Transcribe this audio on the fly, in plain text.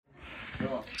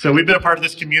So we've been a part of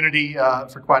this community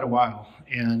for quite a while,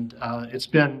 and it's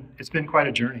been quite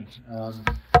a journey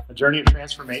of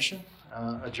transformation,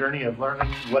 a journey of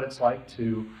learning what it's like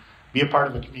to be a part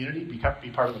of a community, be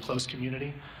part of a close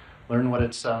community, learn what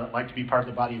it's like to be part of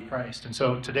the body of Christ. And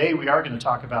so today we are going to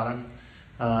talk about, I'm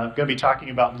going to be talking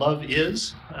about love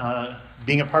is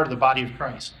being a part of the body of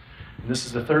Christ. And this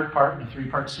is the third part in a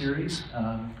three-part series.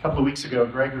 A couple of weeks ago,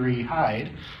 Gregory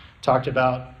Hyde talked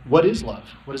about what is love?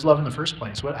 What is love in the first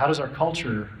place? How does our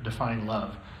culture define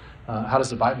love? How does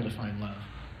the Bible define love?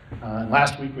 And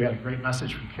last week we had a great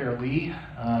message from Carol Lee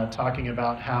talking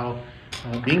about how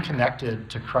being connected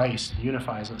to Christ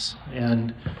unifies us.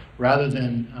 And rather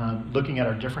than looking at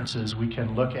our differences, we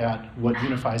can look at what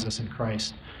unifies us in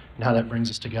Christ and how that brings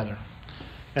us together.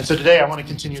 And so today I want to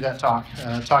continue that talk,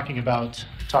 talking about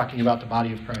the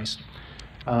body of Christ.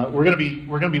 We're going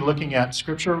to be looking at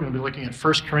Scripture. We're going to be looking at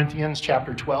 1 Corinthians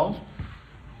chapter 12,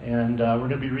 and we're going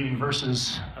to be reading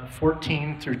verses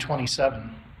 14 through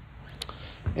 27.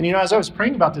 And as I was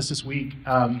praying about this week,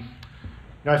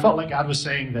 I felt like God was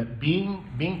saying that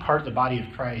being part of the body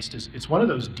of Christ it's one of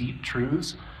those deep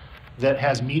truths that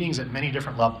has meanings at many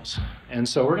different levels. And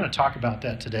so we're going to talk about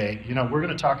that today. We're going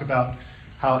to talk about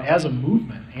how, as a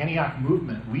movement, Antioch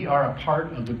movement, we are a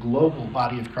part of the global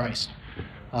body of Christ.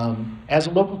 As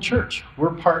a local church, we're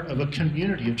part of a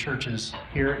community of churches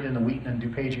here in the Wheaton and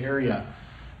DuPage area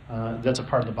that's a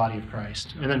part of the body of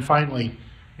Christ. And then finally,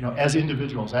 as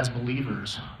individuals, as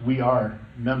believers, we are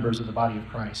members of the body of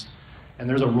Christ. And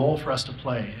there's a role for us to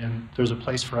play, and there's a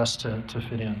place for us to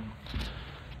fit in.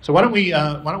 So why don't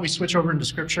we switch over into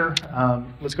Scripture?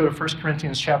 Let's go to 1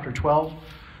 Corinthians chapter 12,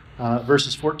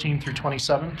 verses 14 through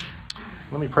 27.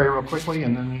 Let me pray real quickly,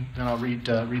 and then I'll read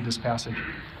this passage.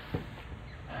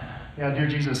 Yeah, dear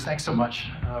Jesus, thanks so much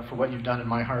for what you've done in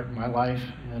my heart and my life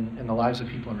and in the lives of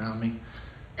people around me.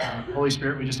 Holy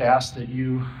Spirit, we just ask that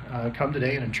you come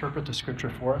today and interpret the Scripture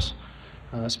for us.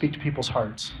 Speak to people's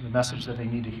hearts, the message that they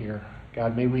need to hear.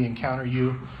 God, may we encounter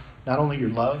you, not only your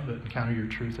love, but encounter your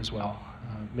truth as well.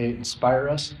 May it inspire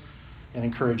us and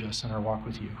encourage us in our walk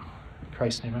with you. In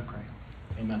Christ's name I pray.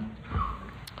 Amen.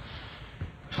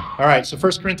 All right, so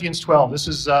 1 Corinthians 12. This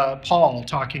is Paul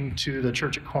talking to the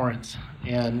church at Corinth.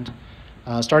 And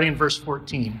starting in verse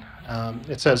 14,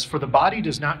 it says, "For the body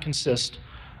does not consist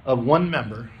of one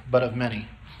member, but of many.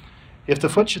 If the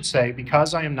foot should say,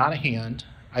 'Because I am not a hand,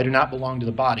 I do not belong to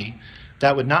the body,'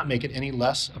 that would not make it any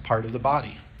less a part of the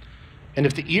body. And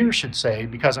if the ear should say,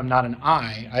 'Because I'm not an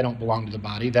eye, I don't belong to the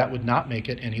body,' that would not make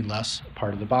it any less a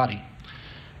part of the body.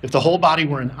 If the whole body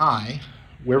were an eye,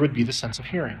 where would be the sense of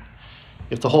hearing?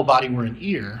 If the whole body were an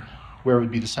ear, where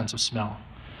would be the sense of smell?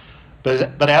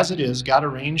 But as it is, God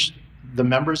arranged the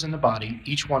members in the body,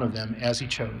 each one of them, as he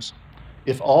chose.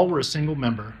 If all were a single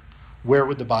member, where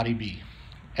would the body be?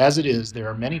 As it is, there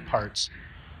are many parts,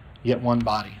 yet one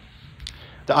body.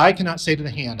 The eye cannot say to the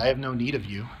hand, 'I have no need of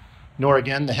you,' nor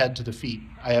again the head to the feet,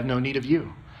 'I have no need of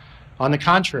you.' On the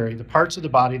contrary, the parts of the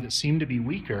body that seem to be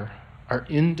weaker are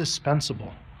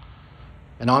indispensable.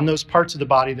 And on those parts of the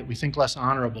body that we think less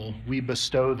honorable, we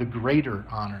bestow the greater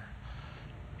honor.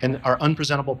 And our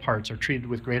unpresentable parts are treated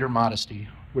with greater modesty,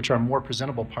 which our more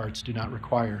presentable parts do not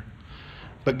require.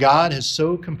 But God has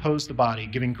so composed the body,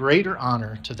 giving greater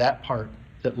honor to that part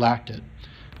that lacked it,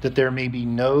 that there may be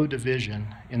no division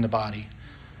in the body,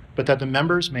 but that the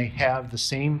members may have the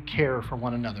same care for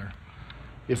one another.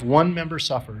 If one member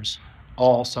suffers,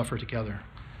 all suffer together.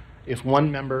 If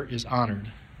one member is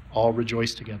honored, all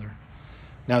rejoice together.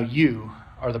 Now you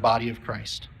are the body of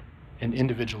Christ, and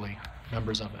individually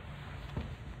members of it."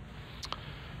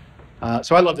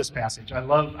 So I love this passage. I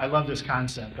love this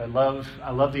concept. I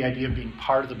love the idea of being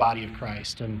part of the body of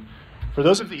Christ. And for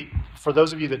those of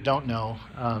you that don't know,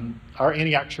 our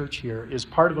Antioch church here is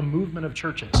part of a movement of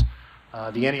churches,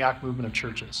 the Antioch movement of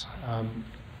churches.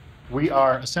 We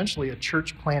are essentially a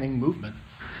church planting movement.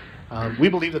 We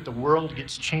believe that the world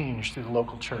gets changed through the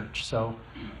local church. So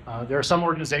there are some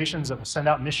organizations that will send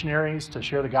out missionaries to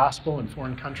share the gospel in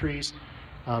foreign countries.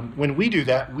 When we do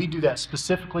that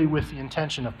specifically with the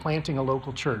intention of planting a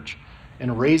local church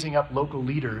and raising up local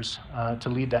leaders to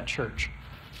lead that church.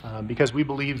 Because we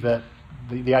believe that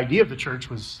the idea of the church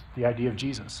was the idea of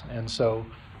Jesus. And so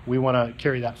we want to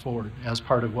carry that forward as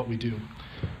part of what we do.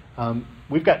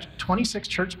 We've got 26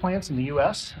 church plants in the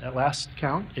U.S. at last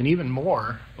count, and even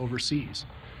more overseas.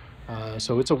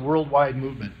 So it's a worldwide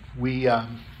movement. We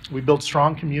build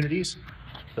strong communities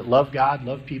that love God,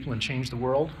 love people, and change the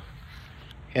world.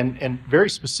 And very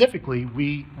specifically,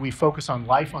 we focus on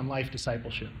life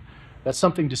discipleship. That's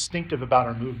something distinctive about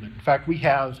our movement. In fact, we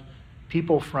have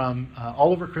people from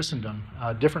all over Christendom,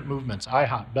 different movements,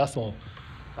 IHOP, Bethel,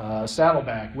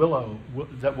 Saddleback, Willow,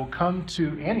 that will come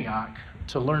to Antioch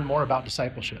to learn more about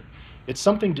discipleship. It's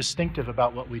something distinctive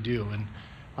about what we do. And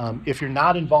if you're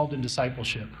not involved in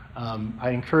discipleship, I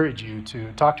encourage you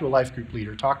to talk to a life group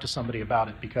leader, talk to somebody about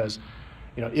it, because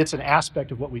it's an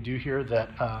aspect of what we do here that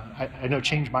I know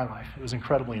changed my life. It was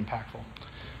incredibly impactful.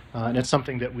 And it's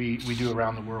something that we do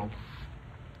around the world.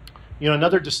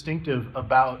 Another distinctive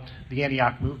about the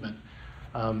Antioch movement,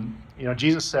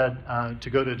 Jesus said to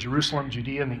go to Jerusalem,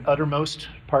 Judea, and the uttermost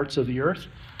parts of the earth.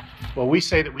 Well, we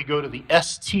say that we go to the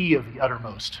ST of the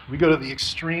uttermost. We go to the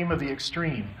extreme of the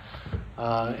extreme.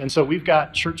 And so we've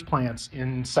got church plants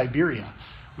in Siberia.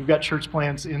 We've got church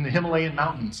plants in the Himalayan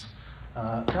mountains.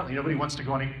 Apparently nobody wants to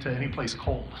go to any place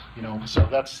cold, so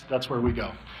that's where we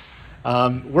go.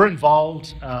 We're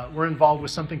involved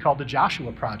with something called the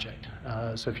Joshua Project.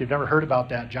 So if you've never heard about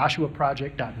that,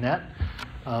 joshuaproject.net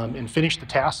and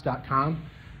finishthetask.com.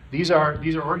 These are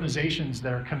organizations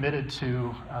that are committed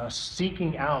to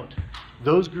seeking out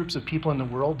those groups of people in the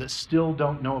world that still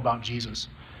don't know about Jesus.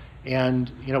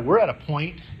 And we're at a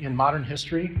point in modern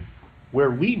history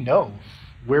where we know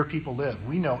where people live.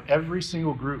 We know every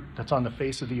single group that's on the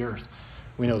face of the earth.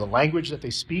 We know the language that they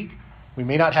speak. We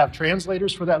may not have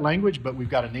translators for that language, but we've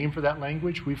got a name for that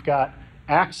language. We've got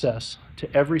access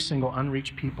to every single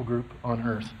unreached people group on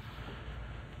earth.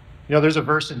 There's a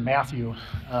verse in Matthew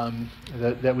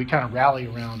that we kind of rally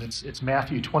around. It's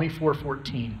Matthew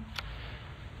 24:14.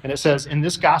 And it says, "And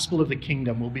this gospel of the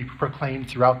kingdom will be proclaimed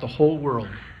throughout the whole world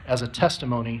as a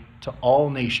testimony to all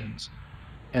nations,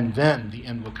 and then the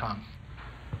end will come."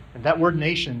 And that word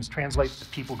nations translates to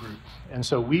people group. And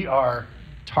so we are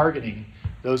targeting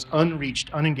those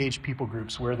unreached, unengaged people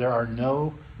groups where there are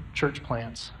no church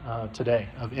plants today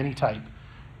of any type.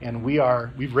 And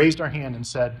we've raised our hand and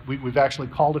said, we've actually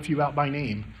called a few out by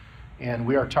name, and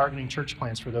we are targeting church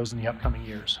plants for those in the upcoming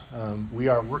years. We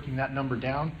are working that number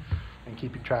down and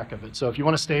keeping track of it. So if you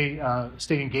want to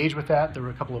stay engaged with that, there are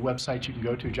a couple of websites you can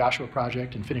go to, Joshua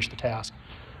Project and Finish the Task.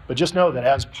 But just know that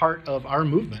as part of our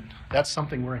movement, that's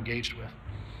something we're engaged with.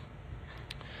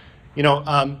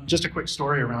 Just a quick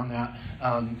story around that.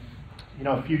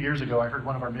 A few years ago, I heard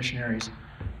one of our missionaries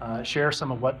share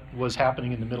some of what was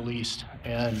happening in the Middle East,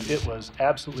 and it was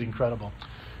absolutely incredible.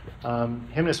 Him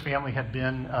and his family had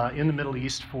been in the Middle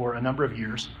East for a number of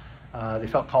years. They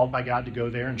felt called by God to go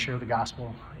there and share the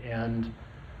gospel, and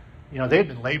they had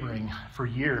been laboring for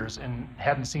years and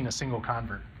hadn't seen a single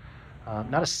convert.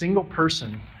 Not a single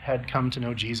person had come to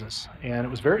know Jesus, and it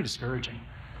was very discouraging.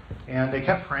 And they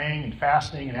kept praying and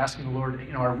fasting and asking the Lord,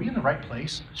 are we in the right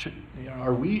place?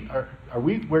 Are we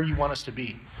where you want us to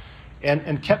be?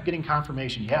 And kept getting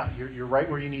confirmation. Yeah, you're right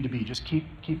where you need to be. Just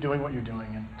keep doing what you're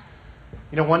doing.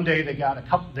 And one day they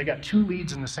got two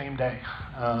leads in the same day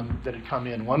that had come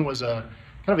in. One was a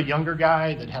kind of a younger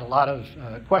guy that had a lot of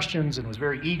questions and was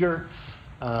very eager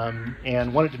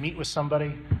and wanted to meet with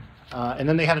somebody. And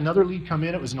then they had another lead come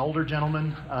in. It was an older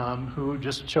gentleman who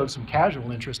just showed some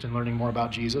casual interest in learning more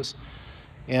about Jesus.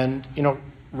 And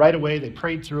right away they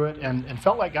prayed through it and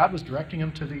felt like God was directing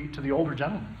him to the older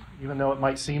gentleman, even though it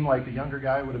might seem like the younger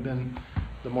guy would have been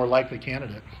the more likely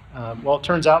candidate. Well, it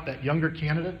turns out that younger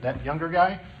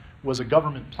guy, was a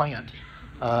government plant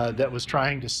that was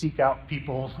trying to seek out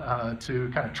people to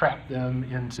kind of trap them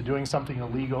into doing something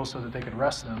illegal so that they could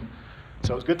arrest them.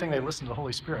 So it was a good thing they listened to the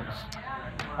Holy Spirit.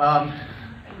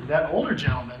 That older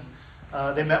gentleman,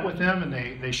 they met with him and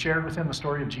they shared with him the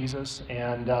story of Jesus.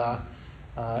 And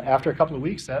after a couple of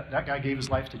weeks, that guy gave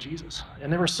his life to Jesus.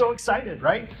 And they were so excited,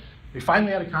 right? They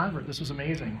finally had a convert. This was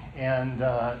amazing.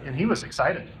 And he was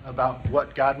excited about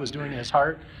what God was doing in his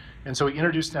heart. And so he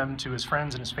introduced them to his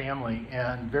friends and his family.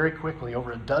 And very quickly,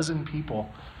 over a dozen people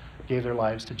gave their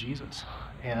lives to Jesus.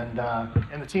 And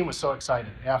the team was so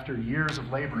excited. After years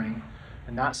of laboring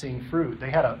and not seeing fruit,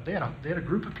 they had a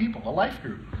group of people, a life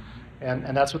group.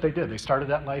 And that's what they did. They started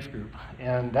that life group.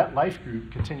 And that life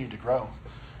group continued to grow.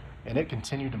 And it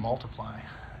continued to multiply.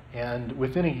 And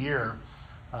within a year,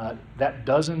 that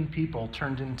dozen people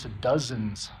turned into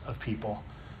dozens of people,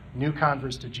 new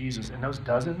converts to Jesus. And those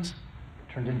dozens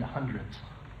turned into hundreds.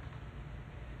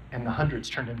 And the hundreds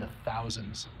turned into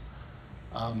thousands.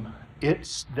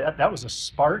 That was a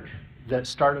spark that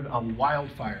started a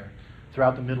wildfire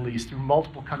throughout the Middle East, through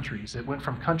multiple countries. It went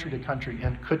from country to country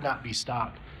and could not be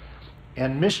stopped.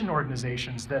 And mission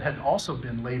organizations that had also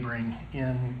been laboring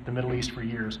in the Middle East for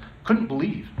years couldn't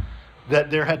believe that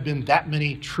there had been that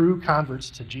many true converts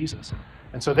to Jesus.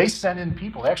 And so they sent in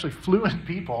people, they actually flew in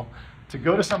people to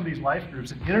go to some of these life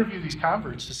groups and interview these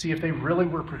converts to see if they really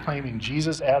were proclaiming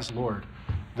Jesus as Lord,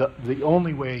 the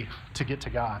only way to get to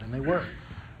God. And they were.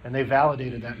 and they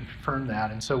validated that and confirmed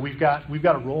that. And so we've got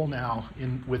a role now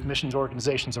with missions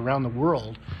organizations around the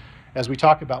world as we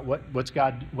talk about what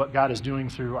God is doing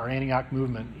through our Antioch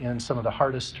movement in some of the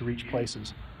hardest to reach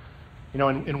places. You know,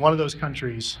 in one of those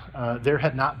countries, there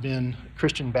had not been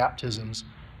Christian baptisms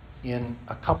in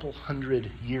a couple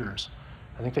hundred years.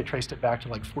 I think they traced it back to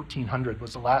like 1400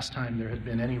 was the last time there had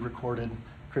been any recorded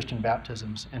Christian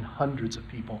baptisms, and hundreds of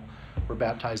people were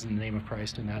baptized in the name of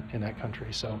Christ in that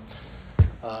country. So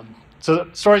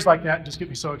stories like that just get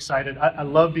me so excited. I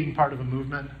love being part of a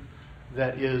movement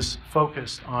that is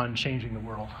focused on changing the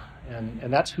world,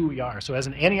 and that's who we are. So as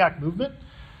an Antioch movement,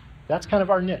 that's kind of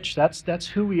our niche. That's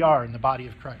who we are in the body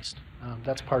of Christ.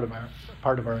 That's part of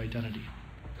our identity.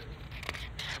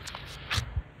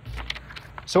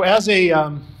 So as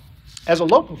a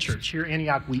local church here,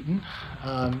 Antioch Wheaton,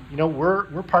 you know,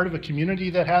 we're part of a community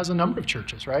that has a number of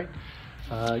churches, right?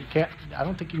 I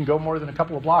don't think you can go more than a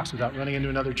couple of blocks without running into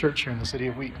another church here in the city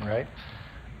of Wheaton, right?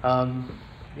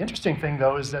 The interesting thing,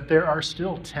 though, is that there are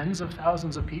still tens of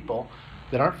thousands of people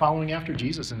that aren't following after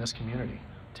Jesus in this community.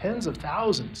 Tens of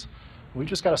thousands. We've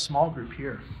just got a small group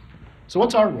here. So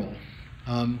what's our role?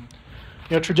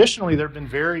 You know, traditionally, there have been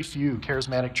very few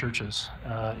charismatic churches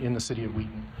in the city of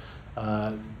Wheaton.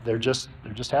 There just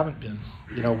haven't been.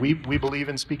 You know, we believe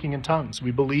in speaking in tongues.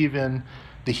 We believe in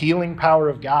the healing power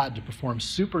of God to perform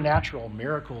supernatural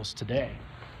miracles today.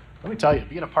 Let me tell you,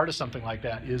 being a part of something like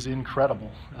that is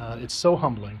incredible. It's so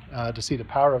humbling to see the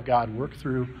power of God work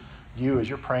through you as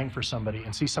you're praying for somebody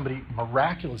and see somebody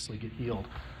miraculously get healed.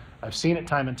 I've seen it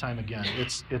time and time again.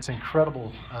 It's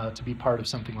incredible to be part of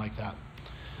something like that.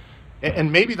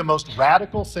 And maybe the most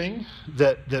radical thing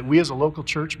that we as a local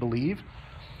church believe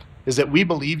is that we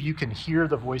believe you can hear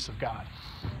the voice of God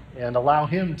and allow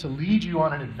Him to lead you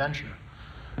on an adventure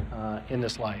in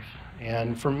this life.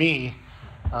 And for me,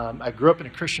 I grew up in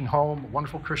a Christian home, a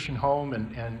wonderful Christian home,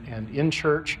 and in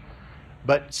church,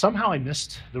 but somehow I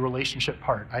missed the relationship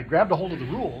part. I grabbed a hold of the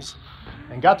rules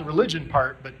and got the religion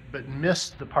part, but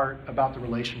missed the part about the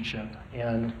relationship.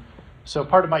 And so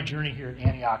part of my journey here at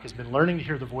Antioch has been learning to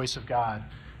hear the voice of God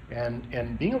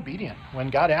and being obedient. When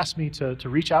God asks me to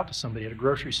reach out to somebody at a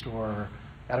grocery store or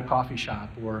at a coffee shop,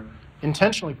 or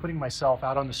intentionally putting myself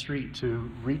out on the street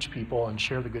to reach people and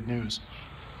share the good news.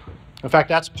 In fact,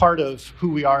 that's part of who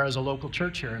we are as a local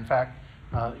church here. In fact,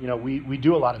 you know, we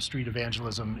do a lot of street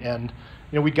evangelism, and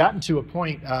you know, we've gotten to a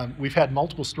point, we've had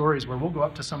multiple stories where we'll go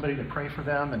up to somebody to pray for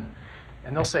them,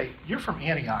 and they'll say, "You're from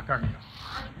Antioch, aren't you?"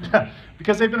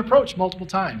 Because they've been approached multiple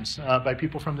times by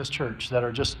people from this church that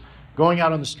are just going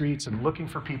out on the streets and looking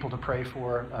for people to pray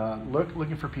for,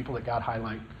 looking for people that God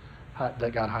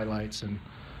highlights, and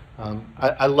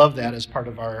I love that as part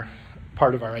of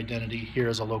our identity here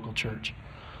as a local church.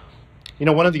 You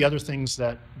know, one of the other things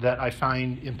that I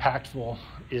find impactful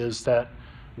is that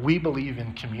we believe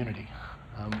in community.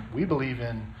 We believe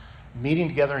in meeting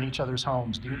together in each other's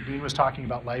homes. Dean was talking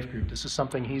about life group. This is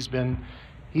something he's been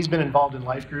involved in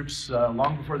life groups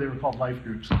long before they were called life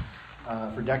groups.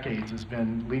 For decades, has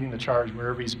been leading the charge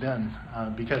wherever he's been,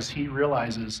 because he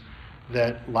realizes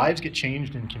that lives get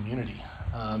changed in community.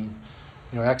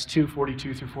 You know, Acts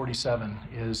 2:42 through 47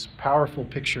 is a powerful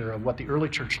picture of what the early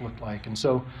church looked like. And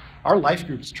so our life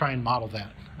groups try and model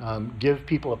that. Give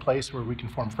people a place where we can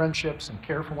form friendships and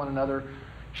care for one another,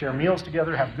 share meals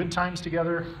together, have good times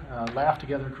together, laugh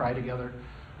together, cry together.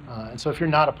 And so if you're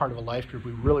not a part of a life group,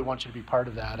 we really want you to be part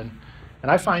of that. And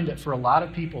I find that for a lot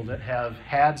of people that have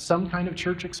had some kind of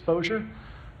church exposure,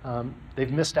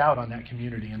 they've missed out on that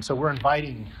community. And so we're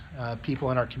inviting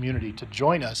people in our community to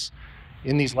join us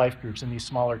in these life groups, in these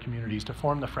smaller communities, to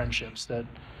form the friendships that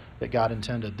God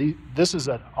intended. This is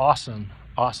an awesome,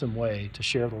 awesome way to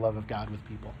share the love of God with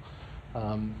people,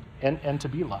 and to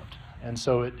be loved. And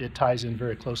so it ties in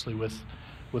very closely with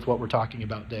what we're talking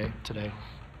about today.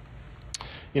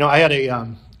 You know, I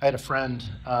had a friend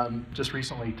just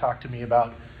recently talk to me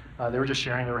about, they were just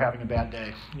sharing they were having a bad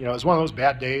day. You know, it was one of those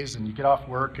bad days, and you get off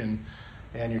work and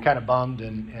you're kind of bummed,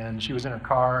 and she was in her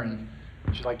car, and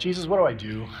she's like, "Jesus, what do I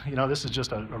do? You know, this is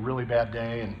just a really bad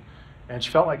day." And she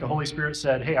felt like the Holy Spirit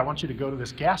said, "Hey, I want you to go to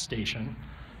this gas station,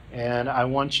 and I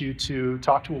want you to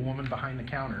talk to a woman behind the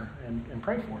counter and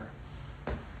pray for her."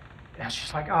 And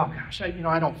she's like, "Oh gosh, I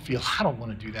don't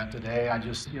want to do that today. I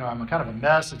just, you know, I'm kind of a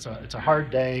mess. It's a hard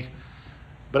day,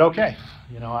 but okay,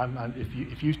 you know,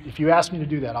 if you ask me to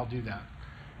do that, I'll do that."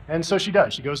 And so she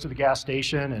does. She goes to the gas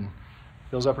station and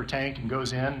fills up her tank and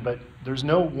goes in, but there's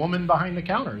no woman behind the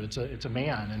counter. It's a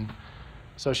man. And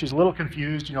so she's a little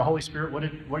confused. You know, Holy Spirit, what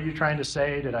are you trying to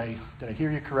say? Did I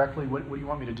hear you correctly? What do you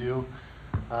want me to do?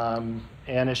 And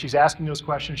as she's asking those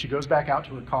questions, she goes back out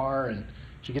to her car, and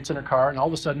She gets in her car, and all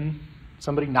of a sudden,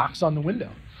 somebody knocks on the window.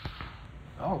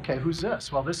 Oh, okay, who's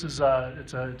this? Well, this is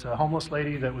it's a homeless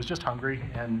lady that was just hungry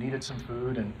and needed some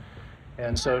food,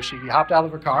 and so she hopped out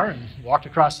of her car and walked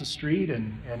across the street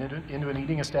and into an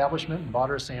eating establishment and bought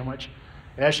her a sandwich.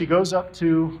 And as she goes up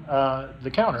to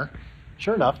the counter,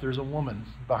 sure enough, there's a woman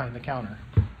behind the counter.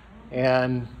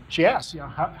 And she asked,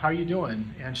 how are you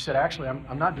doing? And she said, actually,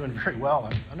 I'm not doing very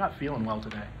well. I'm not feeling well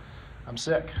today. I'm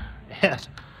sick. And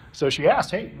so she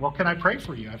asked, hey, well, can I pray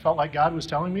for you? I felt like God was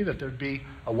telling me that there'd be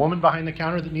a woman behind the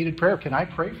counter that needed prayer. Can I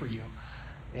pray for you?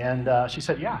 And she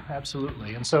said, yeah,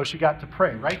 absolutely. And so she got to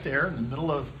pray right there in the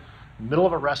middle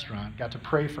of a restaurant, got to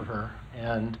pray for her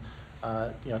and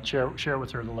share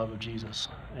with her the love of Jesus.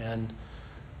 And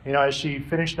as she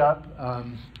finished up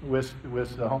with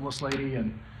the homeless lady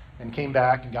and came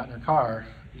back and got in her car,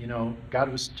 God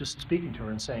was just speaking to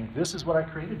her and saying, this is what I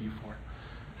created you for.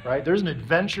 Right? There's an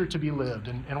adventure to be lived.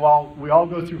 And while we all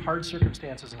go through hard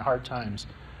circumstances and hard times,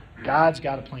 God's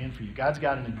got a plan for you. God's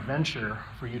got an adventure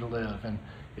for you to live. And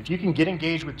if you can get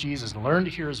engaged with Jesus and learn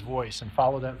to hear his voice and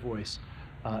follow that voice,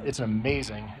 it's an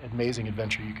amazing, amazing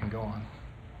adventure you can go on.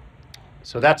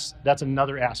 So that's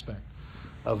another aspect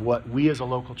of what we as a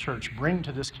local church bring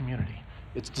to this community.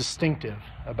 It's distinctive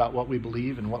about what we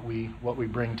believe and what we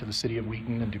bring to the city of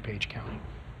Wheaton and DuPage County.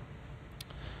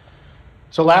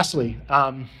 So lastly,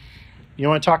 I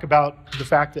want to talk about the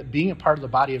fact that being a part of the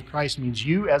body of Christ means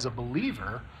you as a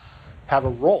believer have a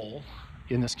role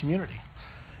in this community,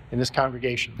 in this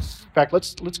congregation. In fact,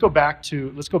 let's go back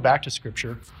to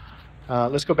Scripture.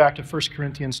 Let's go back to 1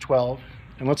 Corinthians 12,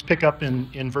 and let's pick up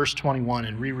in verse 21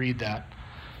 and reread that.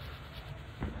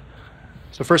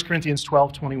 So 1 Corinthians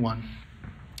 12:21.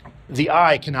 The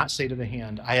eye cannot say to the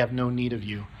hand, I have no need of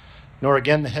you, nor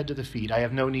again the head to the feet, I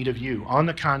have no need of you. On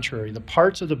the contrary, the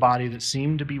parts of the body that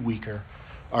seem to be weaker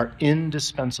are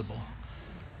indispensable.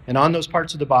 And on those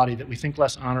parts of the body that we think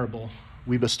less honorable,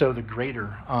 we bestow the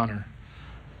greater honor.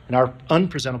 And our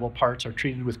unpresentable parts are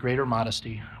treated with greater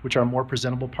modesty, which our more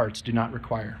presentable parts do not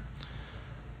require.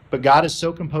 But God has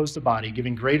so composed the body,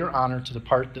 giving greater honor to the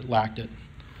part that lacked it,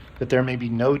 that there may be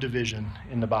no division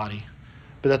in the body,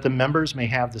 but that the members may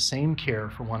have the same care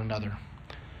for one another.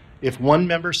 If one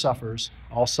member suffers,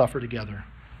 all suffer together.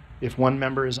 If one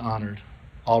member is honored,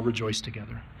 all rejoice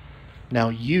together. Now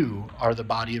you are the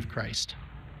body of Christ,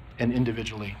 and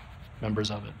individually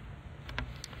members of it.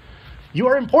 You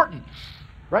are important,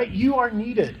 right? You are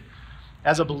needed.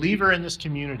 As a believer in this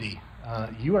community,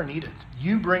 you are needed.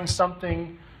 You bring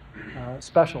something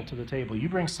special to the table. You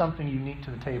bring something unique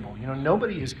to the table.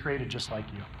 Nobody is created just like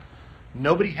you.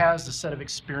 Nobody has the set of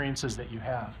experiences that you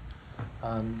have.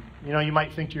 You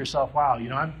might think to yourself, wow,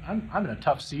 I'm in a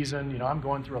tough season, I'm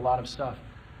going through a lot of stuff.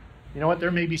 You know what,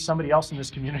 there may be somebody else in this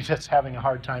community that's having a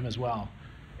hard time as well.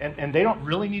 And they don't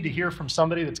really need to hear from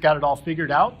somebody that's got it all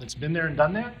figured out, that's been there and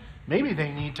done that. Maybe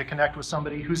they need to connect with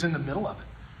somebody who's in the middle of it,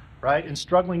 right? And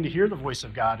struggling to hear the voice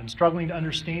of God and struggling to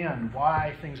understand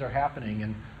why things are happening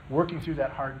and working through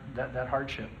that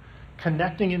hardship.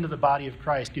 Connecting into the body of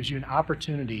Christ gives you an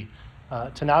opportunity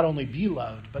to not only be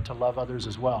loved, but to love others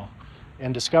as well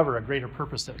and discover a greater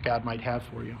purpose that God might have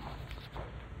for you.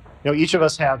 Each of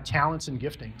us have talents and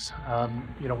giftings.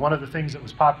 One of the things that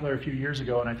was popular a few years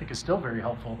ago, and I think is still very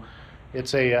helpful,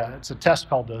 it's a test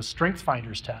called the Strength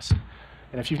Finders test.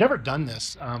 And if you've never done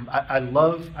this, I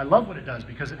love what it does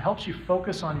because it helps you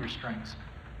focus on your strengths.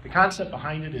 The concept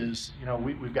behind it is,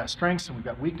 we've got strengths and we've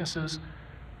got weaknesses,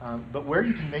 but where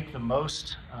you can make the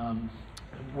most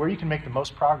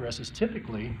progress is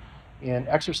typically in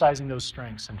exercising those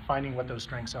strengths and finding what those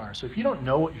strengths are. So if you don't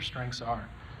know what your strengths are,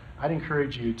 I'd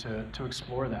encourage you to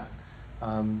explore that.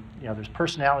 There's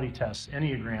personality tests,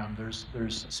 Enneagram,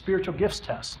 there's spiritual gifts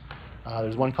tests.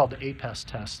 There's one called the APES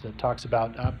test that talks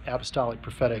about apostolic,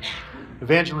 prophetic,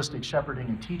 evangelistic, shepherding,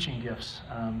 and teaching gifts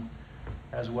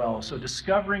as well. So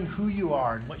discovering who you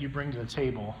are and what you bring to the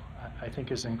table, I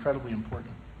think, is incredibly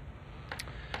important.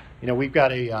 We've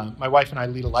got my wife and I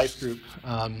lead a life group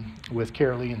with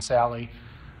Carolee and Sally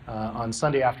on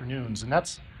Sunday afternoons, and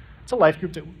it's a life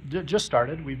group that just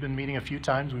started. We've been meeting a few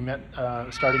times. We met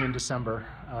starting in December,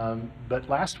 but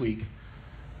last week,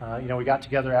 we got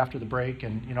together after the break,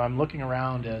 and I'm looking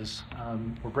around as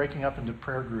we're breaking up into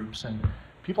prayer groups, and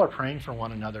people are praying for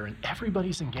one another, and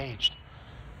everybody's engaged,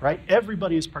 right?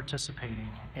 Everybody is participating,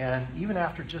 and even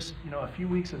after just a few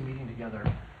weeks of meeting together,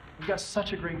 we've got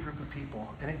such a great group of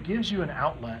people, and it gives you an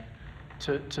outlet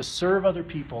to serve other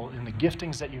people in the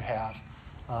giftings that you have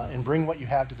and bring what you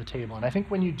have to the table. And I think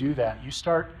when you do that, you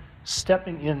start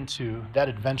stepping into that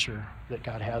adventure that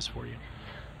God has for you.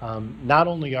 not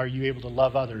only are you able to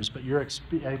love others, but you're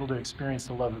able to experience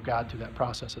the love of God through that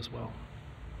process as well.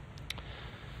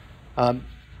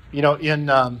 In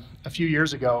a few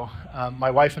years ago,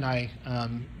 my wife and I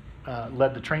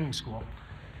led the training school.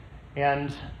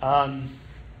 And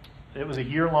it was a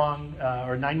year-long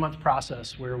or 9-month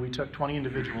process where we took 20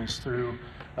 individuals through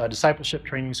a discipleship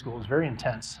training school. It was very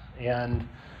intense and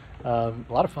a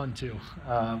lot of fun, too.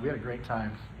 We had a great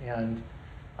time. And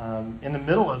in the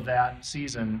middle of that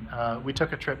season, we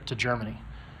took a trip to Germany.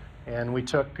 And we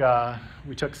took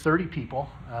 30 people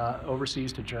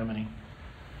overseas to Germany.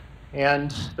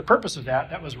 And the purpose of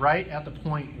that was right at the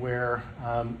point where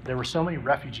there were so many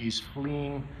refugees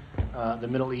fleeing the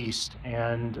Middle East,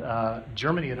 and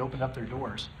Germany had opened up their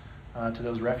doors to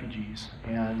those refugees.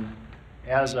 And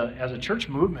as a church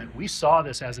movement, we saw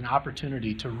this as an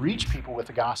opportunity to reach people with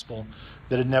the gospel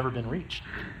that had never been reached,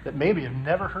 that maybe have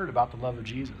never heard about the love of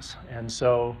Jesus. And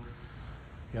so,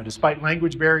 despite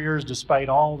language barriers, despite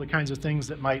all the kinds of things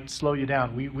that might slow you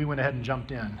down, we went ahead and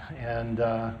jumped in. And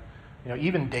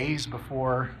even days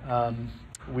before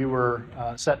we were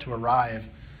set to arrive,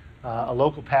 a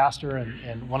local pastor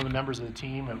and one of the members of the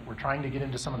team were trying to get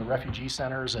into some of the refugee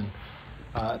centers, and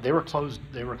they were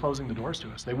closing the doors to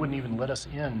us. They wouldn't even let us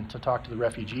in to talk to the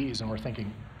refugees, and we're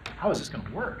thinking, how is this going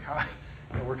to work?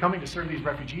 We're coming to serve these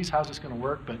refugees. How's this going to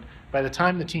work? But by the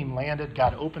time the team landed,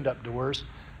 God opened up doors.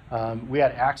 We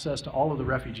had access to all of the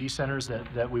refugee centers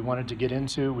that we wanted to get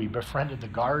into. We befriended the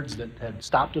guards that had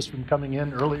stopped us from coming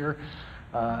in earlier.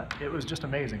 It was just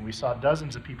amazing. We saw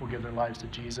dozens of people give their lives to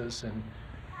Jesus, and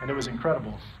it was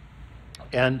incredible.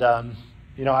 And,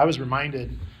 I was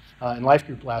reminded in Life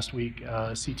Group last week,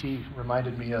 CT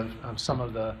reminded me of some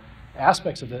of the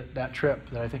aspects of that trip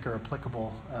that I think are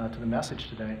applicable to the message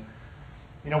today.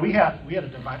 We had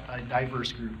a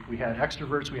diverse group. We had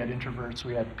extroverts, we had introverts,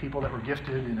 we had people that were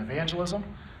gifted in evangelism,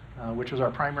 which was our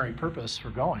primary purpose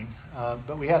for going,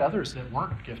 but we had others that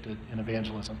weren't gifted in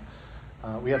evangelism.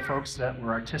 We had folks that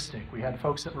were artistic. We had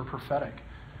folks that were prophetic.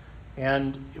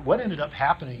 And what ended up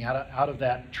happening out of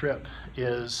that trip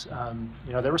is,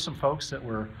 there were some folks that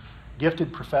were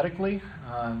gifted prophetically,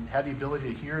 had the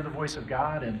ability to hear the voice of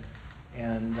God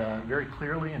and very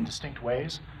clearly in distinct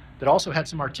ways, that also had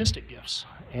some artistic gifts.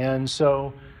 And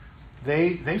so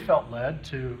they felt led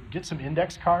to get some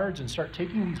index cards and start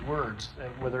taking these words,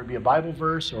 whether it be a Bible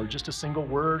verse or just a single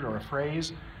word or a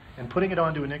phrase, and putting it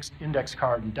onto an index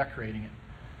card and decorating it.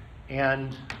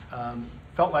 And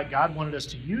felt like God wanted us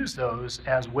to use those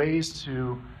as ways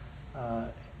to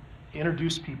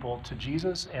introduce people to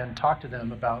Jesus and talk to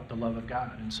them about the love of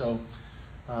God. And so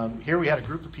here we had a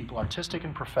group of people, artistic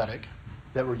and prophetic,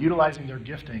 that were utilizing their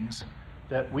giftings,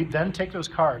 that we'd then take those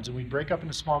cards and we'd break up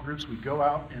into small groups. We'd go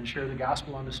out and share the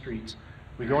gospel on the streets.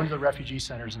 We'd go into the refugee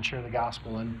centers and share the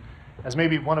gospel. And as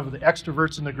maybe one of the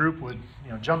extroverts in the group would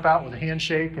jump out with a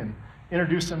handshake and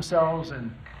introduce themselves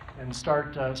and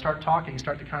start talking,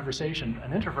 start the conversation,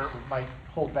 an introvert might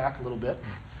hold back a little bit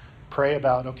and pray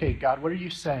about, okay, God, what are you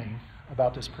saying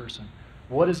about this person?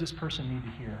 What does this person need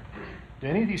to hear? Do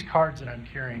any of these cards that I'm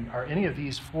carrying, are any of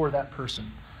these for that person?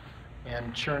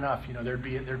 And sure enough, there'd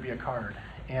be a card.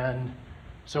 And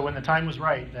so when the time was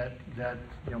right, that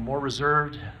more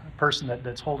reserved person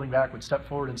that's holding back would step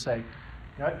forward and say,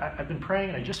 I've been praying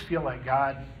and I just feel like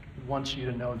God wants you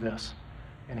to know this,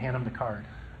 and hand them the card.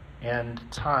 And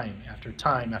time after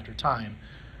time after time,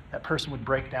 that person would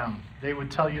break down. They would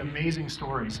tell you amazing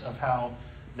stories of how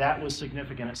that was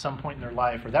significant at some point in their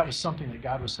life, or that was something that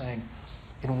God was saying.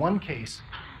 In one case,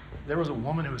 there was a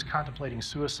woman who was contemplating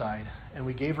suicide, and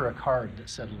we gave her a card that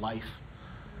said life.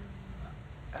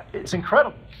 It's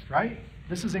incredible, right?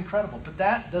 This is incredible. But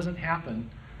that doesn't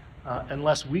happen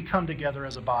unless we come together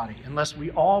as a body, unless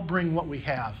we all bring what we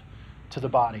have to the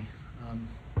body.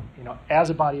 As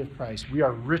a body of Christ, we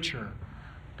are richer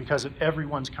because of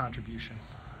everyone's contribution.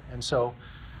 And so,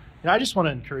 I just want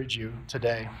to encourage you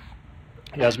today,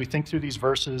 as we think through these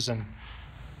verses, and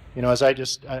I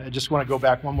just want to go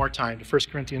back one more time to 1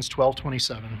 Corinthians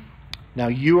 12:27. Now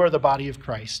you are the body of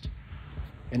Christ,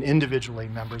 and individually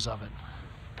members of it.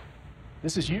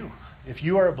 This is you. If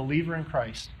you are a believer in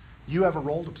Christ, you have a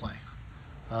role to play.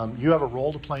 You have a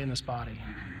role to play in this body.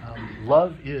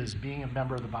 Love is being a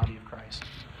member of the body of Christ.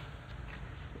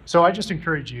 So I just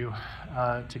encourage you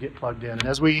to get plugged in. And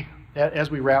as we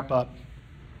wrap up,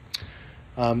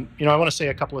 I want to say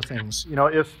a couple of things.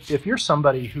 If you're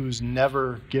somebody who's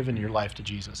never given your life to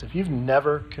Jesus, if you've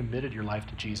never committed your life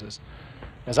to Jesus,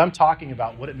 as I'm talking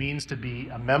about what it means to be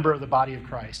a member of the body of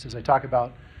Christ, as I talk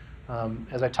about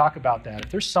that,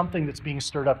 if there's something that's being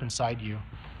stirred up inside you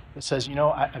that says,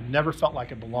 I've never felt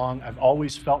like I belong, I've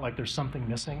always felt like there's something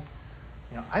missing,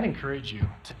 I'd encourage you,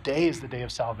 today is the day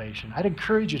of salvation. I'd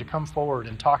encourage you to come forward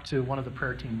and talk to one of the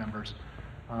prayer team members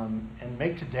and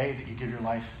make today that you give your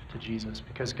life to Jesus,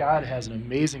 because God has an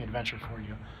amazing adventure for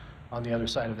you on the other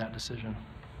side of that decision.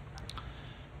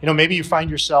 Maybe you find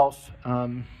yourself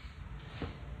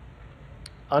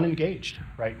unengaged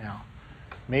right now.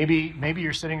 Maybe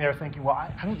you're sitting there thinking, well,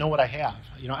 I don't know what I have.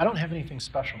 I don't have anything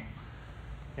special.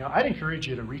 I'd encourage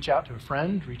you to reach out to a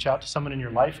friend, reach out to someone in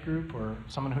your life group or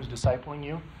someone who's discipling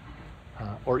you,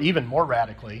 or even more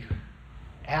radically,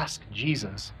 ask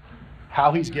Jesus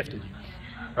how he's gifted you,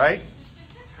 right?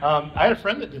 I had a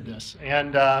friend that did this,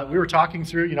 and we were talking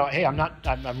through, hey,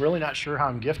 I'm really not sure how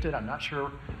I'm gifted. I'm not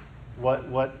sure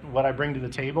what I bring to the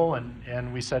table,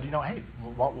 and we said, hey,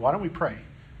 why don't we pray?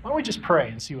 Why don't we just pray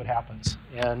and see what happens?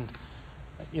 And,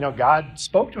 God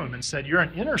spoke to him and said, you're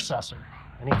an intercessor.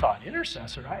 And he thought,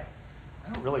 intercessor? I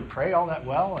don't really pray all that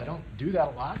well. I don't do that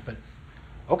a lot, but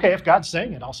okay, if God's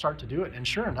saying it, I'll start to do it. And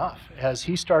sure enough, as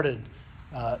he started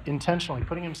intentionally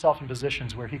putting himself in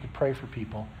positions where he could pray for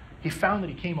people, he found that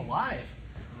he came alive.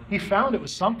 He found it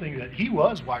was something that he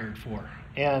was wired for.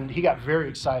 And he got very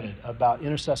excited about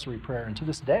intercessory prayer, and to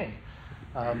this day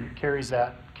carries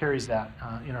that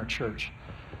in our church.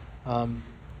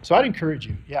 So I'd encourage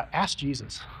you, ask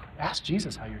Jesus. Ask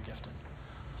Jesus how you're gifted.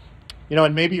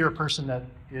 And maybe you're a person that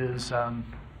is,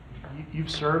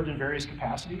 you've served in various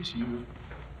capacities,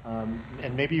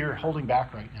 and maybe you're holding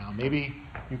back right now. Maybe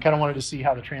you kind of wanted to see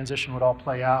how the transition would all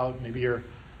play out. Maybe you're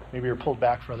pulled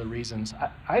back for other reasons.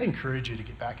 I'd encourage you to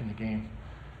get back in the game.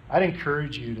 I'd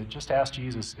encourage you to just ask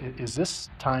Jesus, is this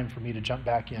time for me to jump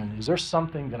back in? Is there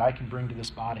something that I can bring to this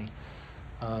body?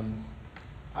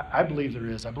 I believe there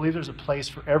is. I believe there's a place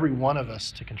for every one of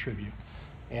us to contribute,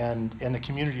 and the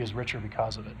community is richer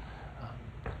because of it.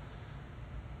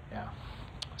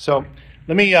 So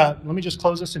let me just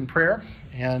close this in prayer,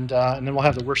 and then we'll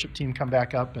have the worship team come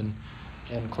back up and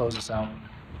close us out.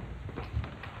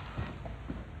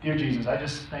 Dear Jesus, I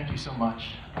just thank you so much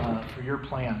for your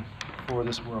plan for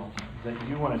this world, that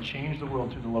you want to change the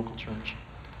world through the local church.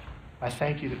 I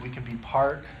thank you that we can be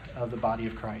part of the body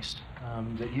of Christ,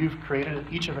 that you've created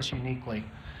each of us uniquely.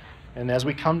 And as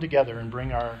we come together and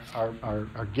bring our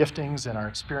giftings and our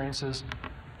experiences,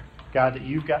 God, that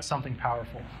you've got something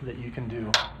powerful that you can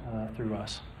do through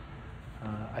us.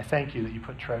 I thank you that you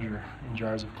put treasure in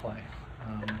jars of clay,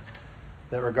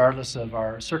 that regardless of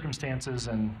our circumstances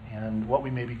and what we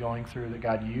may be going through, that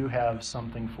God, you have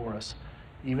something for us,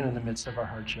 even in the midst of our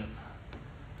hardship.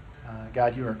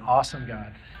 God, you are an awesome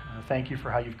God. Thank you for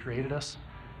how you've created us.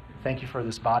 Thank you for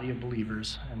this body of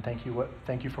believers, and thank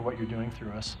you for what you're doing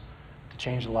through us to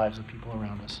change the lives of people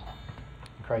around us.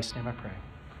 In Christ's name I pray.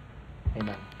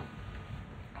 Amen.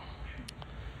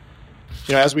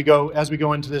 As we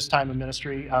go into this time of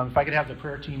ministry, if I could have the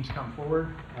prayer teams come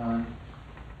forward.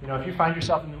 If you find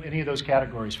yourself in any of those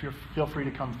categories, feel free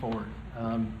to come forward.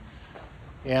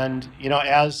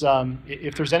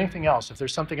 If there's anything else, if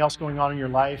there's something else going on in your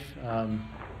life,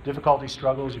 difficulty,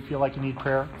 struggles, you feel like you need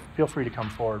prayer, feel free to come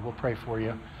forward. We'll pray for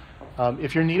you.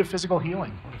 If you're in need of physical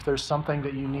healing, if there's something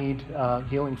that you need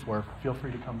healing for, feel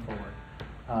free to come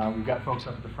forward. We've got folks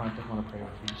up at the front that want to pray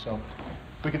with you. So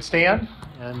if we could stand,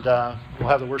 and we'll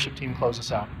have the worship team close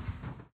us out.